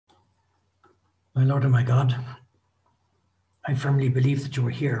My Lord and my God, I firmly believe that you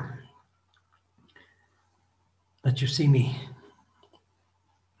are here, that you see me,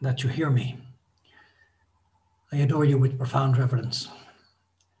 that you hear me. I adore you with profound reverence.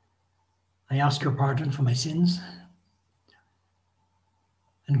 I ask your pardon for my sins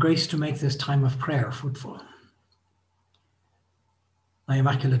and grace to make this time of prayer fruitful. My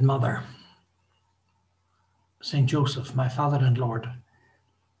Immaculate Mother, Saint Joseph, my Father and Lord,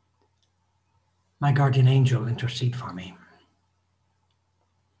 my guardian angel, intercede for me.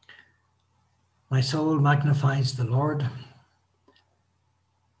 My soul magnifies the Lord,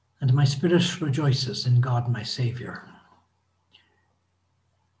 and my spirit rejoices in God my Saviour.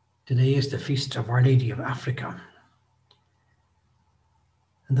 Today is the feast of Our Lady of Africa.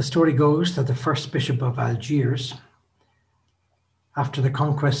 And the story goes that the first bishop of Algiers, after the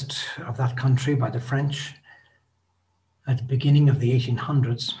conquest of that country by the French at the beginning of the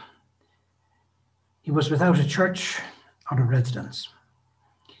 1800s, he was without a church or a residence.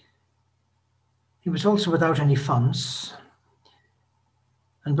 He was also without any funds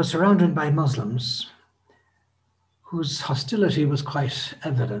and was surrounded by Muslims whose hostility was quite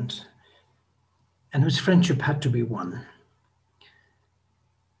evident and whose friendship had to be won.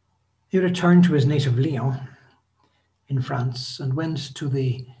 He returned to his native Lyon in France and went to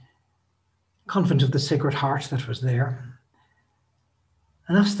the convent of the Sacred Heart that was there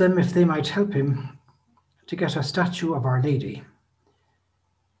and asked them if they might help him to get a statue of Our Lady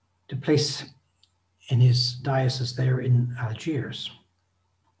to place in his diocese there in Algiers.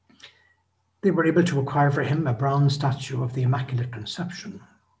 They were able to acquire for him a bronze statue of the Immaculate Conception.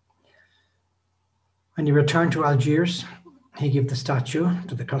 When he returned to Algiers, he gave the statue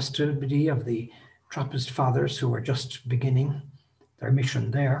to the custody of the Trappist fathers who were just beginning their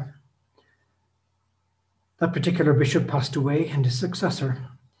mission there. That particular bishop passed away, and his successor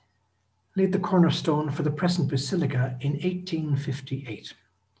laid the cornerstone for the present basilica in 1858.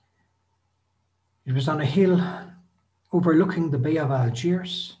 It was on a hill overlooking the Bay of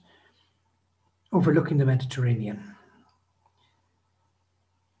Algiers, overlooking the Mediterranean.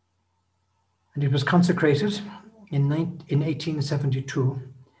 And it was consecrated in 1872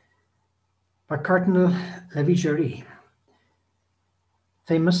 by Cardinal Lavigérie,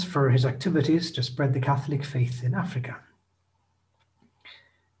 famous for his activities to spread the Catholic faith in Africa.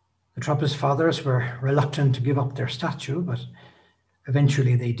 The Trappist fathers were reluctant to give up their statue, but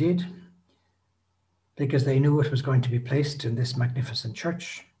eventually they did, because they knew it was going to be placed in this magnificent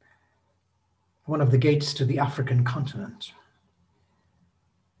church, one of the gates to the African continent.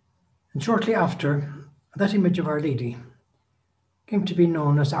 And shortly after, that image of Our Lady came to be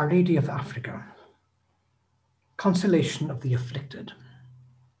known as Our Lady of Africa, consolation of the afflicted.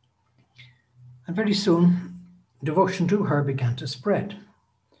 And very soon, devotion to her began to spread.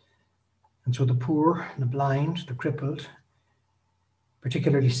 And so the poor, the blind, the crippled,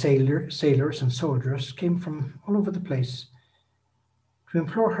 particularly sailors and soldiers, came from all over the place to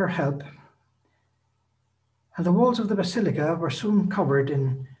implore her help. And the walls of the basilica were soon covered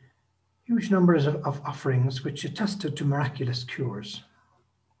in huge numbers of offerings which attested to miraculous cures.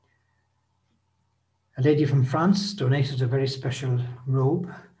 A lady from France donated a very special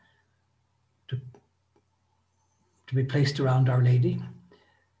robe to be placed around Our Lady.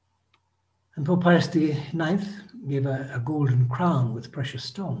 And Pope Pius IX gave a golden crown with precious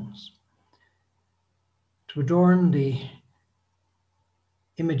stones to adorn the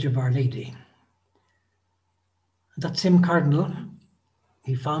image of Our Lady. And that same cardinal,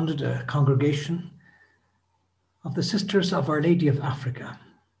 he founded a congregation of the Sisters of Our Lady of Africa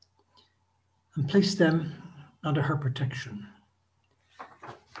and placed them under her protection.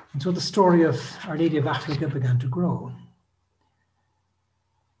 And so the story of Our Lady of Africa began to grow.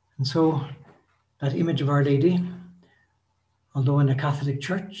 And so that image of Our Lady, although in a Catholic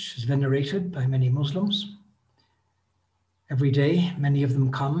church, is venerated by many Muslims. Every day, many of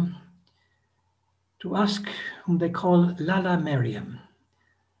them come to ask whom they call Lala Maryam,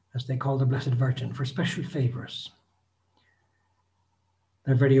 as they call the Blessed Virgin, for special favors.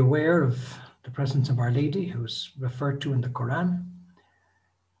 They're very aware of the presence of Our Lady, who is referred to in the Quran.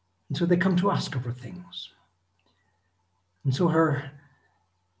 And so they come to ask of her things. And so her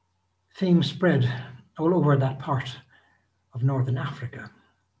fame spread all over that part of northern Africa.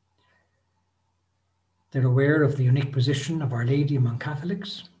 They're aware of the unique position of Our Lady among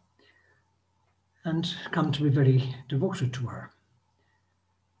Catholics and come to be very devoted to her.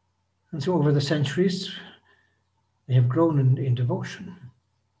 And so over the centuries, they have grown in devotion.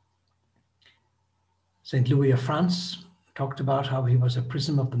 St. Louis of France talked about how he was a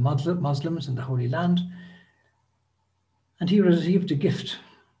prism of the Muslims in the Holy Land, and he received a gift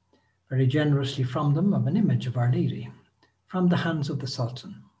very generously from them of an image of Our Lady from the hands of the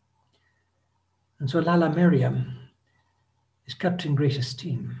Sultan. And so Lala Miriam is kept in great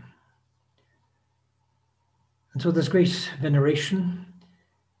esteem. And so there's great veneration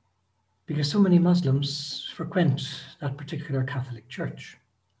because so many Muslims frequent that particular Catholic church.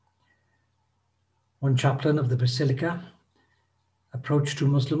 One chaplain of the Basilica approached two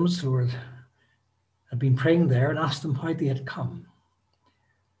Muslims who had been praying there and asked them why they had come.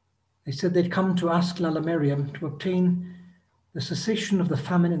 They said they'd come to ask Lala Miriam to obtain the cessation of the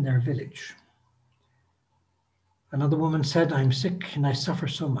famine in their village. Another woman said, "I'm sick and I suffer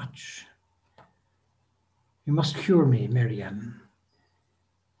so much. You must cure me, Miriam."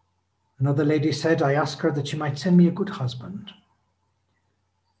 Another lady said, "I ask her that she might send me a good husband."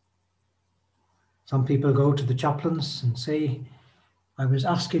 Some people go to the chaplains and say, "I was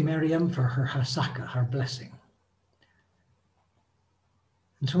asking Miriam for her hasaka, her blessing."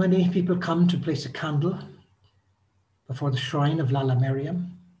 And so many people come to place a candle before the shrine of Lala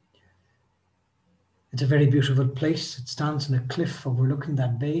Miriam. It's a very beautiful place. It stands on a cliff overlooking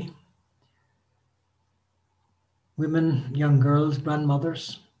that bay. Women, young girls,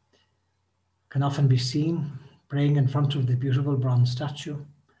 grandmothers can often be seen praying in front of the beautiful bronze statue.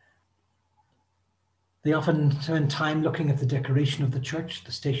 They often spend time looking at the decoration of the church,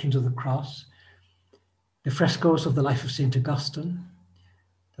 the Stations of the Cross, the frescoes of the life of St. Augustine,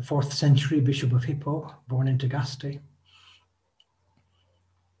 the 4th century Bishop of Hippo, born in Tagaste.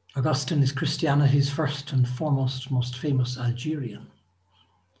 Augustine is Christianity's first and foremost, most famous Algerian.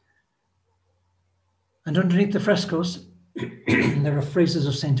 And underneath the frescoes, there are phrases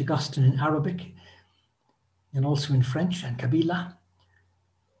of St. Augustine in Arabic and also in French and Kabila,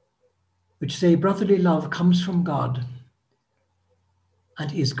 which say brotherly love comes from God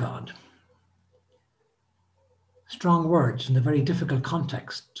and is God. Strong words in the very difficult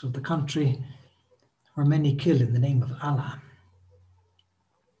context of the country where many kill in the name of Allah.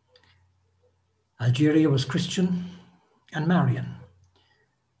 Algeria was Christian and Marian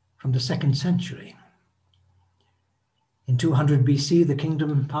from the 2nd century. In 200 BC, the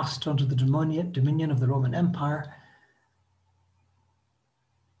kingdom passed under the dominion of the Roman Empire,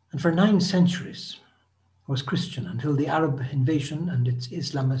 and for 9 centuries was Christian until the Arab invasion and its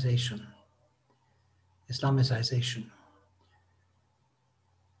Islamization.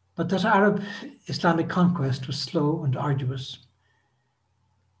 But that Arab Islamic conquest was slow and arduous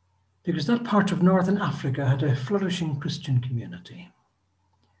because that part of northern Africa had a flourishing Christian community.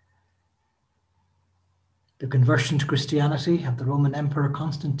 The conversion to Christianity of the Roman Emperor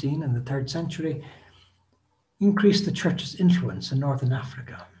Constantine in the 3rd century increased the church's influence in northern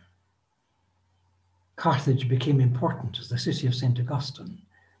Africa. Carthage became important as the city of St. Augustine,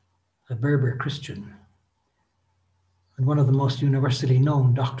 a Berber Christian, and one of the most universally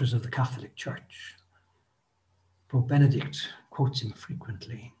known doctors of the Catholic Church. Pope Benedict quotes him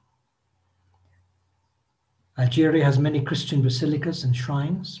frequently. Algeria has many Christian basilicas and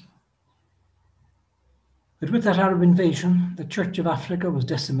shrines. But with that Arab invasion, the Church of Africa was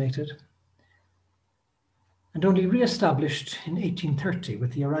decimated and only re-established in 1830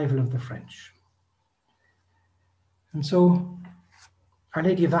 with the arrival of the French. And so Our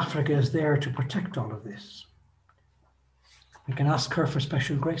Lady of Africa is there to protect all of this. We can ask her for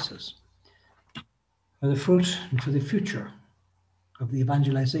special graces, for the fruit and for the future of the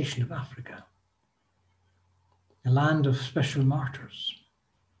evangelization of Africa, a land of special martyrs.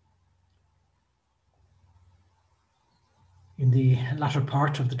 In the latter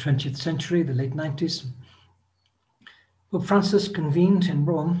part of the 20th century, the late 90s, Pope Francis convened in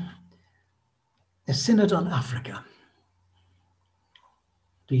Rome a synod on Africa.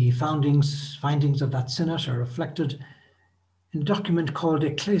 The findings of that synod are reflected in a document called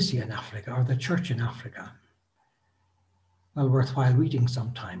Ecclesia in Africa, or the Church in Africa. Well worthwhile reading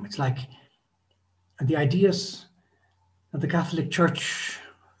sometime. It's like the ideas that the Catholic Church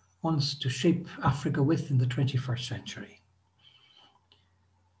wants to shape Africa with in the 21st century.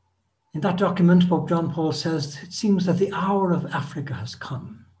 In that document, Pope John Paul says, it seems that the hour of Africa has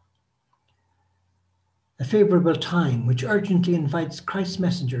come. A favorable time which urgently invites Christ's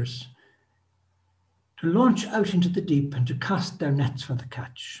messengers to launch out into the deep and to cast their nets for the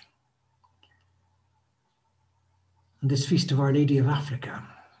catch. On this feast of Our Lady of Africa,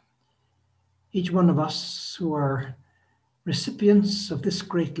 each one of us who are recipients of this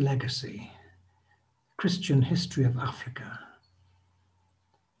great legacy, Christian history of Africa,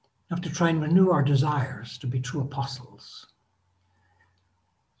 have to try and renew our desires to be true apostles.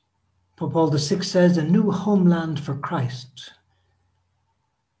 Pope Paul VI says, a new homeland for Christ,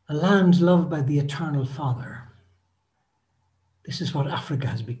 a land loved by the Eternal Father. This is what Africa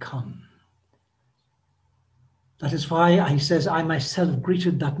has become. That is why he says, I myself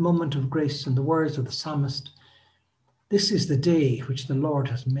greeted that moment of grace in the words of the psalmist, this is the day which the Lord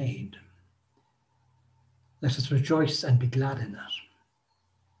has made. Let us rejoice and be glad in it.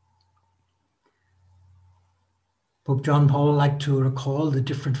 Pope John Paul liked to recall the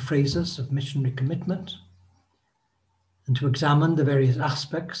different phases of missionary commitment and to examine the various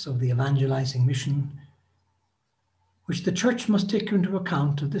aspects of the evangelizing mission which the Church must take into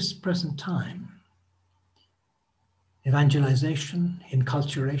account at this present time. Evangelization,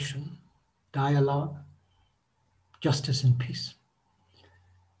 enculturation, dialogue, justice and peace,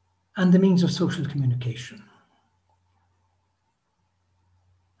 and the means of social communication.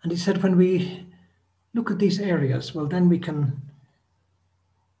 And he said, when we look at these areas, well, then we can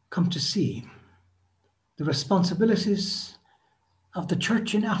come to see the responsibilities of the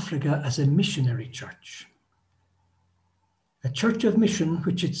Church in Africa as a missionary church, a church of mission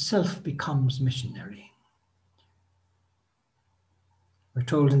which itself becomes missionary. We're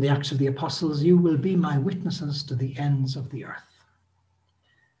told in the Acts of the Apostles, you will be my witnesses to the ends of the earth.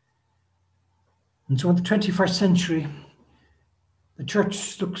 And so in the 21st century, the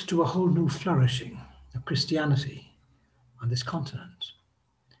Church looks to a whole new flourishing of Christianity on this continent.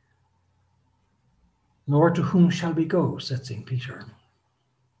 Lord, to whom shall we go, said St. Peter.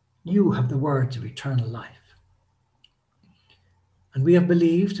 You have the words of eternal life. And we have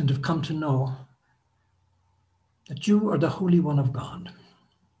believed and have come to know that you are the Holy One of God.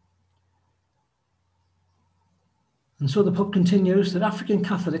 And so the Pope continues that African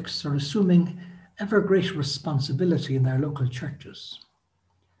Catholics are assuming ever greater responsibility in their local churches.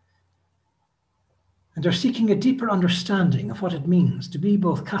 And are seeking a deeper understanding of what it means to be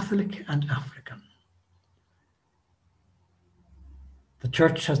both Catholic and African. The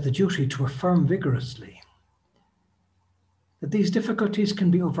Church has the duty to affirm vigorously that these difficulties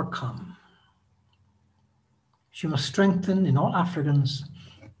can be overcome. She must strengthen in all Africans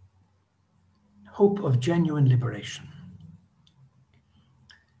hope of genuine liberation.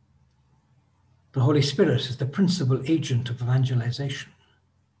 The Holy Spirit is the principal agent of evangelization.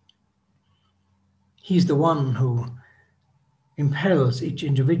 He's the one who impels each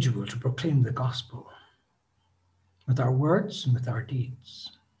individual to proclaim the gospel with our words and with our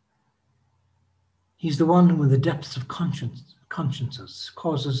deeds. He's the one who in the depths of consciences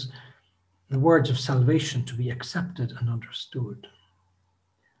causes the words of salvation to be accepted and understood.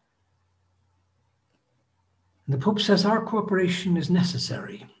 And the Pope says our cooperation is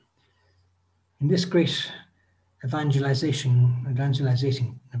necessary in this great evangelizing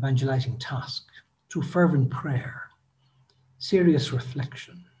task through fervent prayer, serious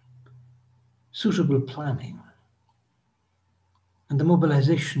reflection, suitable planning, and the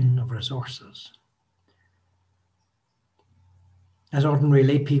mobilization of resources. As ordinary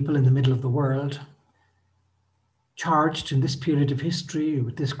lay people in the middle of the world, charged in this period of history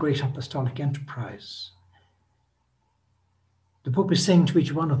with this great apostolic enterprise, the Pope is saying to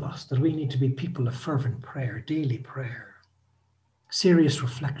each one of us that we need to be people of fervent prayer, daily prayer, serious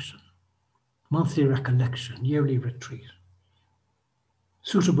reflection, monthly recollection, yearly retreat,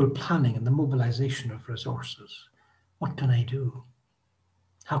 suitable planning and the mobilization of resources. What can I do?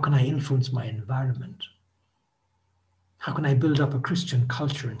 How can I influence my environment? How can I build up a Christian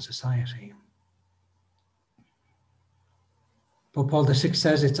culture in society? Pope Paul VI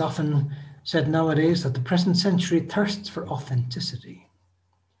says it's often said nowadays that the present century thirsts for authenticity,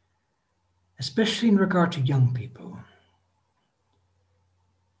 especially in regard to young people.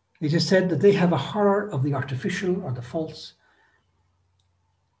 It is said that they have a horror of the artificial or the false,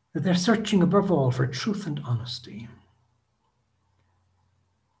 that they're searching above all for truth and honesty.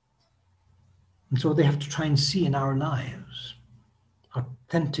 And so they have to try and see in our lives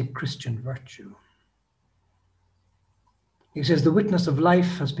authentic Christian virtue. He says the witness of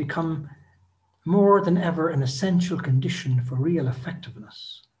life has become more than ever an essential condition for real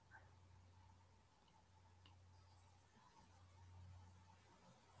effectiveness.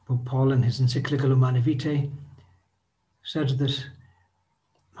 Pope Paul, in his encyclical Humanae Vitae, said that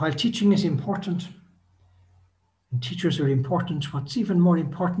while teaching is important, and teachers are important, what's even more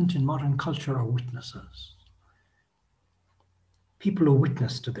important in modern culture are witnesses. People who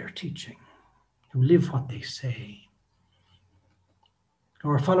witness to their teaching, who live what they say, who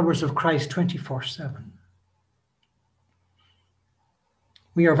are followers of Christ 24/7.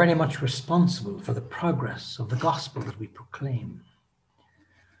 We are very much responsible for the progress of the gospel that we proclaim.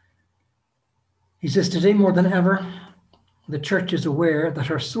 He says, today more than ever, the Church is aware that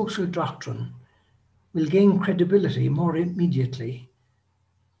her social doctrine will gain credibility more immediately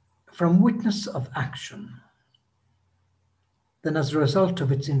from witness of action. than as a result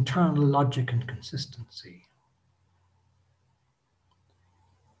of its internal logic and consistency.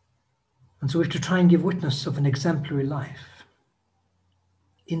 And so we have to try and give witness of an exemplary life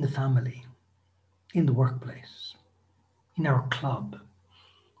in the family, in the workplace, in our club,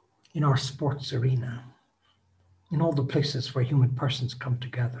 in our sports arena, in all the places where human persons come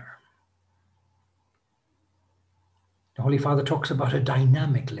together. The Holy Father talks about a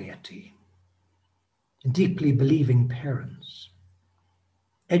dynamic laity, deeply believing parents,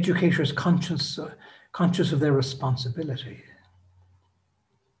 educators conscious of their responsibility,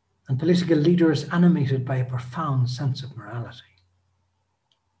 and political leaders animated by a profound sense of morality.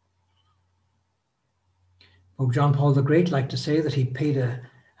 Pope John Paul the Great liked to say that he paid a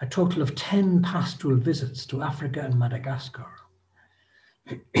total of 10 pastoral visits to Africa and Madagascar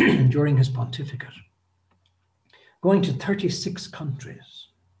during his pontificate, going to 36 countries.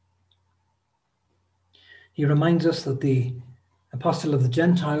 He reminds us that the Apostle of the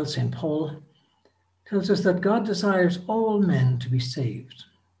Gentiles, St. Paul, tells us that God desires all men to be saved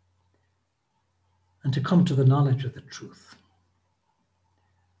and to come to the knowledge of the truth.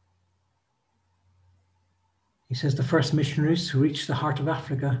 He says the first missionaries who reached the heart of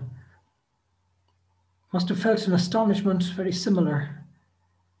Africa must have felt an astonishment very similar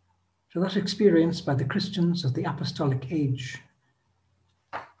to that experienced by the Christians of the apostolic age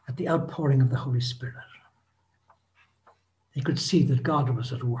at the outpouring of the Holy Spirit. They could see that God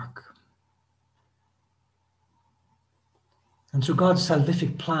was at work. And so God's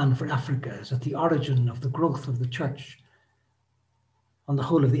salvific plan for Africa is at the origin of the growth of the church on the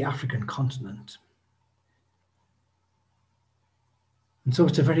whole of the African continent. And so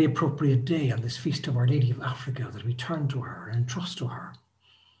it's a very appropriate day on this feast of Our Lady of Africa that we turn to her and entrust to her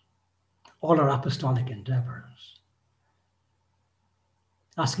all our apostolic endeavors,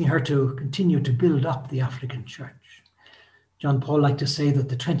 asking her to continue to build up the African church. John Paul liked to say that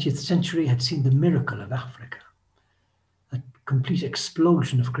the 20th century had seen the miracle of Africa, a complete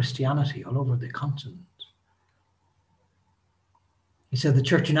explosion of Christianity all over the continent. He said the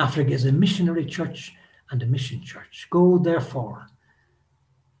church in Africa is a missionary church and a mission church. Go, therefore,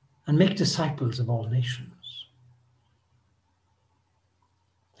 and make disciples of all nations.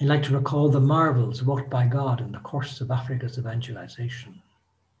 He liked to recall the marvels wrought by God in the course of Africa's evangelization.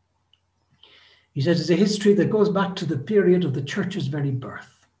 He says it's a history that goes back to the period of the church's very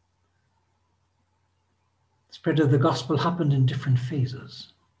birth. The spread of the gospel happened in different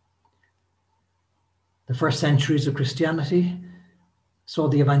phases. The first centuries of Christianity saw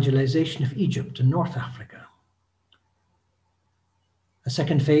the evangelization of Egypt and North Africa. A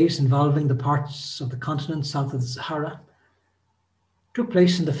second phase involving the parts of the continent south of the Sahara took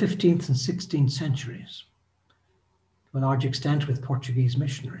place in the 15th and 16th centuries, to a large extent with Portuguese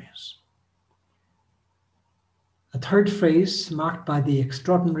missionaries. A third phase, marked by the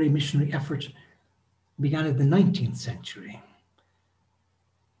extraordinary missionary effort, began in the 19th century,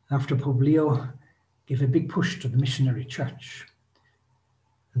 after Pope Leo gave a big push to the missionary church.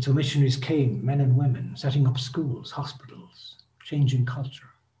 And so missionaries came, men and women, setting up schools, hospitals, changing culture.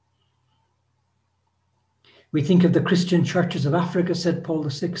 We think of the Christian churches of Africa, said Paul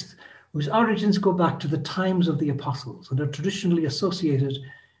VI, whose origins go back to the times of the apostles and are traditionally associated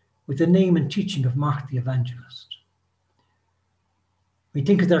with the name and teaching of Mark the Evangelist. We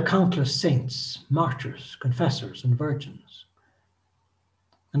think of their countless saints, martyrs, confessors, and virgins,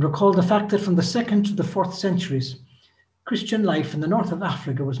 and recall the fact that from the 2nd to the 4th centuries, Christian life in the north of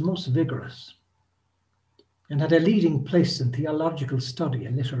Africa was most vigorous and had a leading place in theological study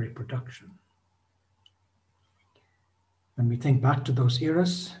and literary production. When we think back to those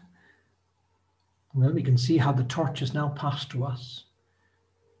eras, well, we can see how the torch has now passed to us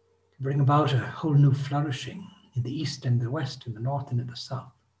to bring about a whole new flourishing in the east and the west, in the north and in the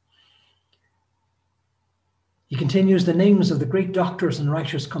south. He continues, the names of the great doctors and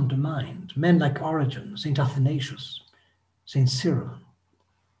writers come to mind, men like Origen, St. Athanasius, St. Cyril,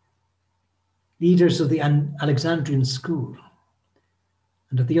 leaders of the Alexandrian school,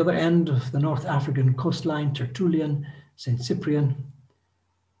 and at the other end of the North African coastline, Tertullian, St. Cyprian,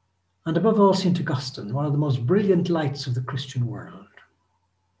 and above all, St. Augustine, one of the most brilliant lights of the Christian world.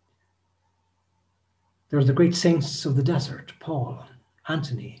 There are the great saints of the desert, Paul,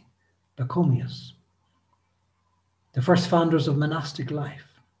 Antony, Pachomius, the first founders of monastic life,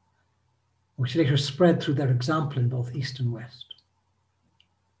 which later spread through their example in both East and West.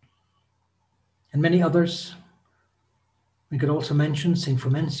 And many others. We could also mention St.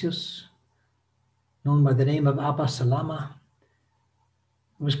 Frumentius, known by the name of Abba Salama,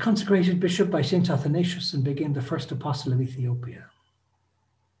 who was consecrated bishop by St. Athanasius and became the first apostle of Ethiopia.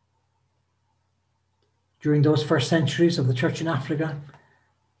 During those first centuries of the church in Africa,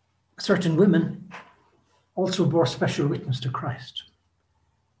 certain women also bore special witness to Christ.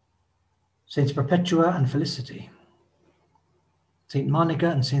 Saints Perpetua and Felicity, Saint Monica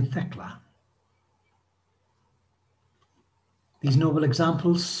and Saint Thecla. These noble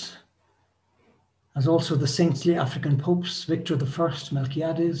examples, as also the saintly African popes, Victor I,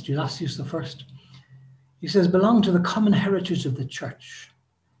 Melquiades, Gelasius I, he says, belong to the common heritage of the church.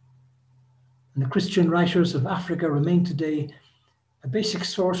 And the Christian writers of Africa remain today a basic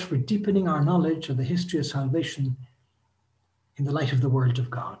source for deepening our knowledge of the history of salvation in the light of the Word of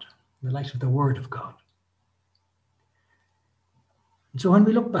God, in the light of the Word of God. And so when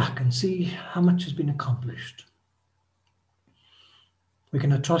we look back and see how much has been accomplished, we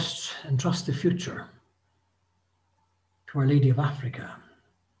can entrust the future to Our Lady of Africa,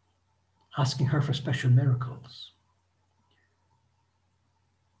 asking her for special miracles.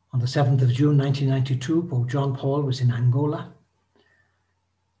 On the 7th of June 1992, Pope John Paul was in Angola,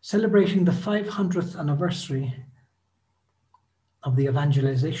 celebrating the 500th anniversary of the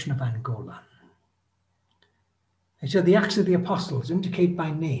evangelization of Angola. He said, the Acts of the Apostles indicate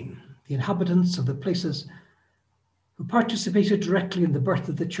by name the inhabitants of the places who participated directly in the birth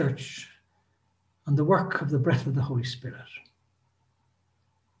of the church and the work of the breath of the Holy Spirit.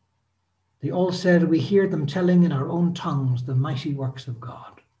 They all said, we hear them telling in our own tongues the mighty works of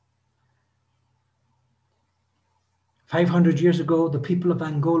God. 500 years ago, the people of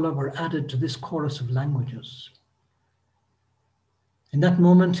Angola were added to this chorus of languages. In that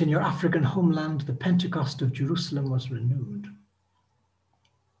moment, in your African homeland, the Pentecost of Jerusalem was renewed.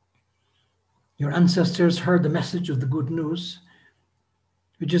 Your ancestors heard the message of the good news,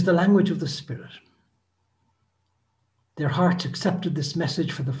 which is the language of the Spirit. Their hearts accepted this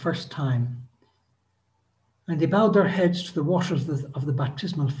message for the first time, and they bowed their heads to the waters of the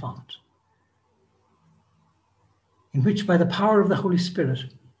baptismal font, in which, by the power of the Holy Spirit,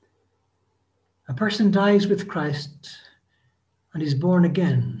 a person dies with Christ and is born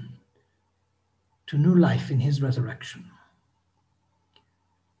again to new life in his resurrection.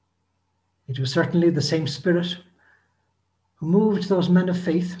 It was certainly the same Spirit who moved those men of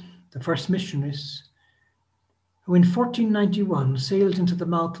faith, the first missionaries, who in 1491 sailed into the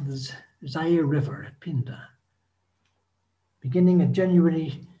mouth of the Zaire River at Pinda, beginning a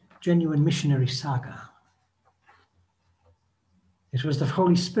genuine missionary saga. It was the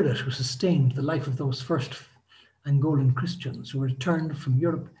Holy Spirit who sustained the life of those first Angolan Christians who returned from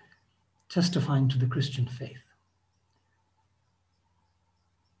Europe testifying to the Christian faith.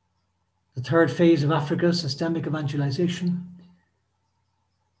 The third phase of Africa's systemic evangelization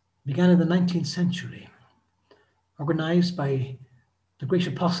began in the 19th century, organized by the great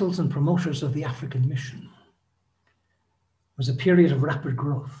apostles and promoters of the African mission. It was a period of rapid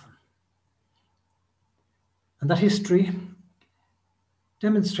growth. And that history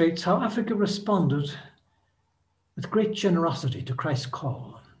demonstrates how Africa responded with great generosity to Christ's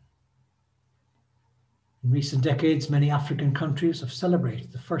call. In recent decades, many African countries have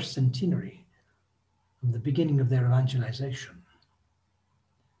celebrated the first centenary of the beginning of their evangelization.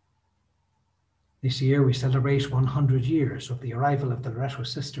 This year, we celebrate 100 years of the arrival of the Loreto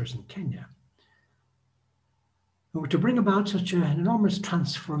sisters in Kenya, who were to bring about such an enormous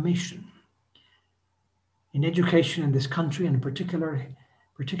transformation in education in this country, and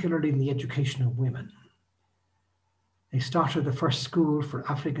particularly in the education of women. They started the first school for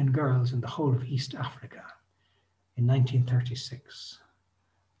African girls in the whole of East Africa in 1936.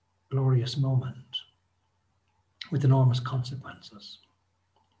 Glorious moment with enormous consequences.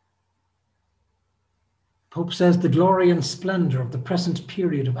 Pope says the glory and splendor of the present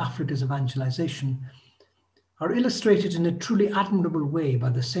period of Africa's evangelization are illustrated in a truly admirable way by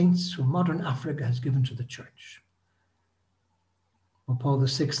the saints whom modern Africa has given to the church. Pope Paul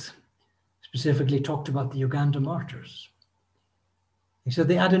VI specifically talked about the Uganda martyrs. He said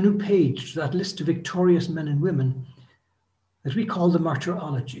they add a new page to that list of victorious men and women that we call the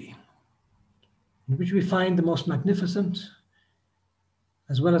martyrology, in which we find the most magnificent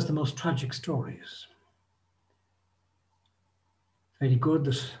as well as the most tragic stories. Very good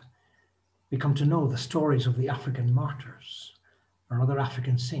that we come to know the stories of the African martyrs or other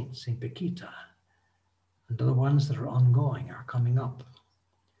African saints, Saint Bekita, and other ones that are ongoing, are coming up.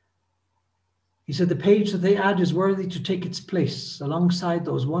 He said the page that they add is worthy to take its place alongside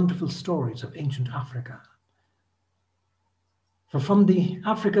those wonderful stories of ancient Africa. For from the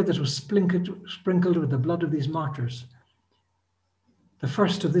Africa that was sprinkled with the blood of these martyrs, the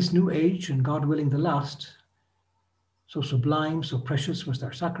first of this new age, and God willing the last, so sublime, so precious was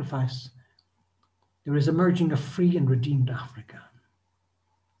their sacrifice, there is emerging a free and redeemed Africa.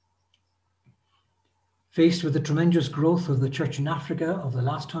 faced with the tremendous growth of the church in Africa of the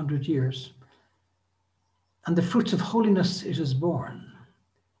last 100 years, and the fruits of holiness it has borne,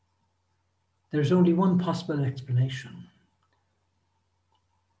 there is only one possible explanation.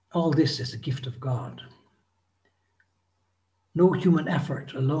 All this is a gift of God. No human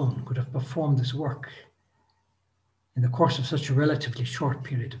effort alone could have performed this work in the course of such a relatively short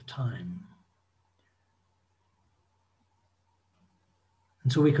period of time.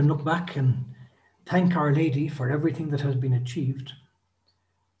 And so we can look back and thank Our Lady for everything that has been achieved,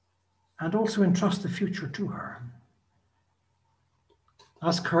 and also entrust the future to her.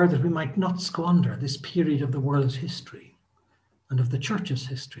 Ask her that we might not squander this period of the world's history and of the church's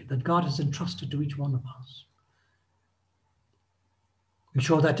history that God has entrusted to each one of us. We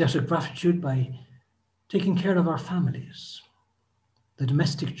show that debt of gratitude by taking care of our families, the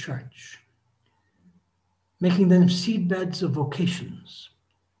domestic church, making them seedbeds of vocations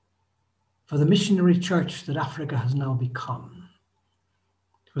for the missionary church that Africa has now become.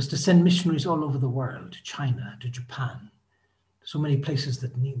 It was to send missionaries all over the world, to China, to Japan, to so many places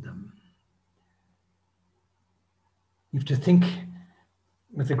that need them. You have to think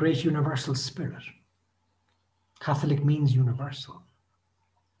with the great universal spirit. Catholic means universal.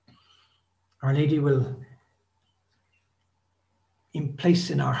 Our Lady will place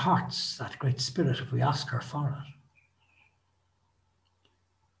in our hearts that great spirit if we ask her for it.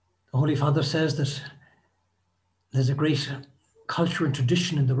 The Holy Father says that there's a great culture and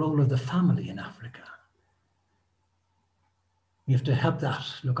tradition in the role of the family in Africa. We have to help that,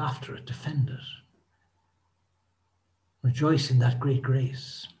 look after it, defend it. Rejoice in that great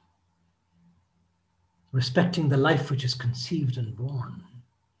grace. Respecting the life which is conceived and born.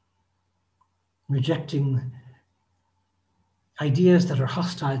 Rejecting ideas that are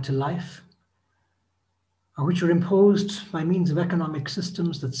hostile to life, or which are imposed by means of economic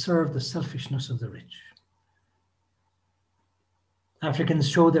systems that serve the selfishness of the rich. Africans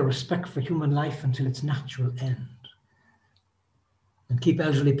show their respect for human life until its natural end, and keep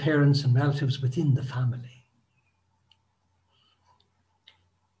elderly parents and relatives within the family.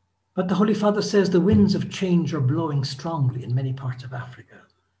 But the Holy Father says the winds of change are blowing strongly in many parts of Africa.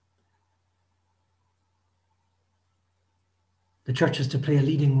 The church is to play a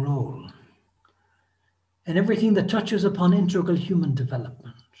leading role in everything that touches upon integral human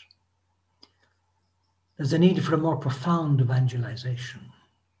development. There's a need for a more profound evangelization.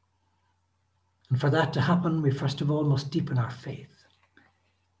 And for that to happen, we first of all must deepen our faith,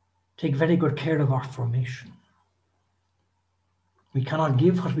 take very good care of our formation. We cannot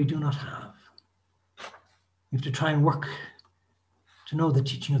give what we do not have. We have to try and work to know the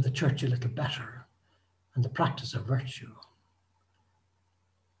teaching of the church a little better and the practice of virtue.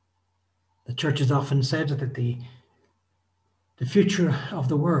 The church has often said that the future of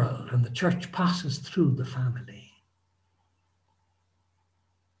the world and the church passes through the family.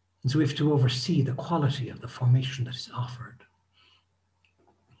 And so we have to oversee the quality of the formation that is offered.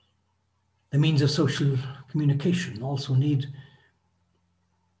 The means of social communication also need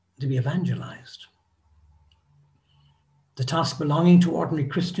to be evangelized. The task belonging to ordinary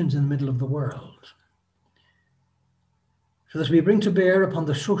Christians in the middle of the world, so that we bring to bear upon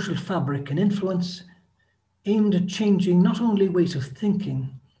the social fabric an influence aimed at changing not only ways of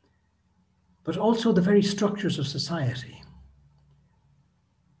thinking, but also the very structures of society,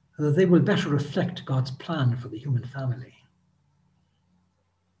 so that they will better reflect God's plan for the human family.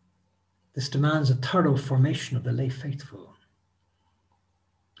 This demands a thorough formation of the lay faithful,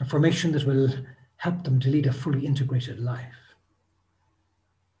 a formation that will help them to lead a fully integrated life.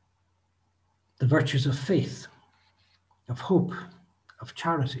 The virtues of faith, of hope, of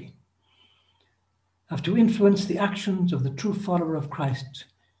charity, have to influence the actions of the true follower of Christ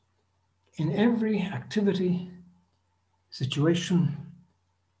in every activity, situation,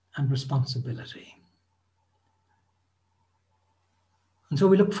 and responsibility. And so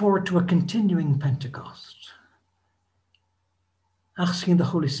we look forward to a continuing Pentecost, asking the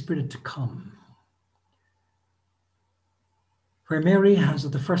Holy Spirit to come, where Mary, as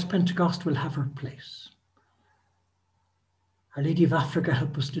at the first Pentecost, will have her place. Our Lady of Africa,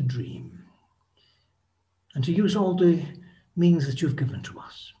 help us to dream and to use all the means that you've given to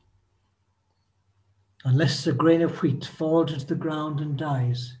us. Unless a grain of wheat falls into the ground and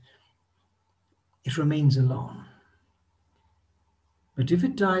dies, it remains alone. But if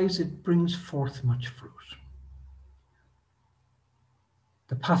it dies, it brings forth much fruit.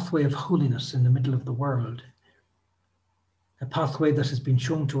 The pathway of holiness in the middle of the world, a pathway that has been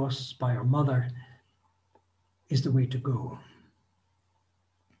shown to us by our mother, is the way to go.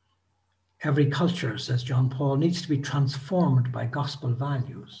 Every culture, says John Paul, needs to be transformed by gospel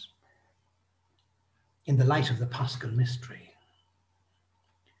values. in the light of the Paschal mystery.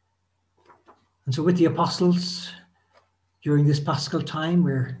 And so with the apostles, during this Paschal time,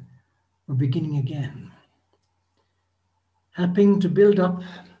 we're beginning again, helping to build up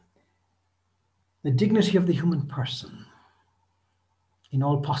the dignity of the human person in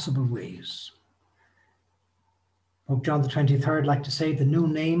all possible ways. Pope John the 23rd liked to say the new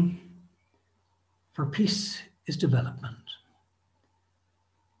name for peace is development.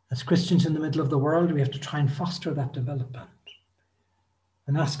 As Christians in the middle of the world, we have to try and foster that development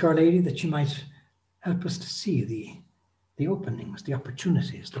and ask Our Lady that she might help us to see the openings, the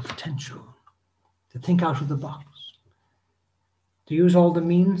opportunities, the potential, to think out of the box, to use all the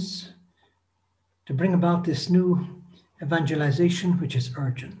means to bring about this new evangelization which is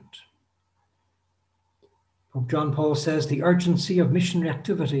urgent. Pope John Paul says the urgency of missionary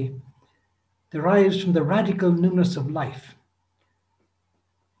activity derives from the radical newness of life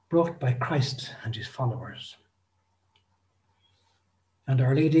brought by Christ and his followers. And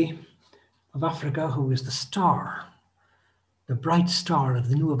Our Lady of Africa, who is the star, the bright star of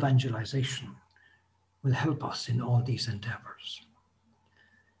the new evangelization, will help us in all these endeavors.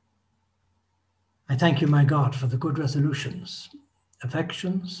 I thank you, my God, for the good resolutions,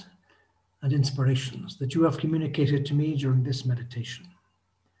 affections, and inspirations that you have communicated to me during this meditation.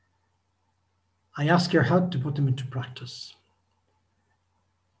 I ask your help to put them into practice.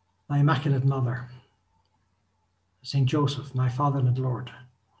 My Immaculate Mother, Saint Joseph, my Father and Lord,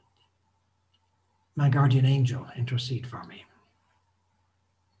 my guardian angel, intercede for me.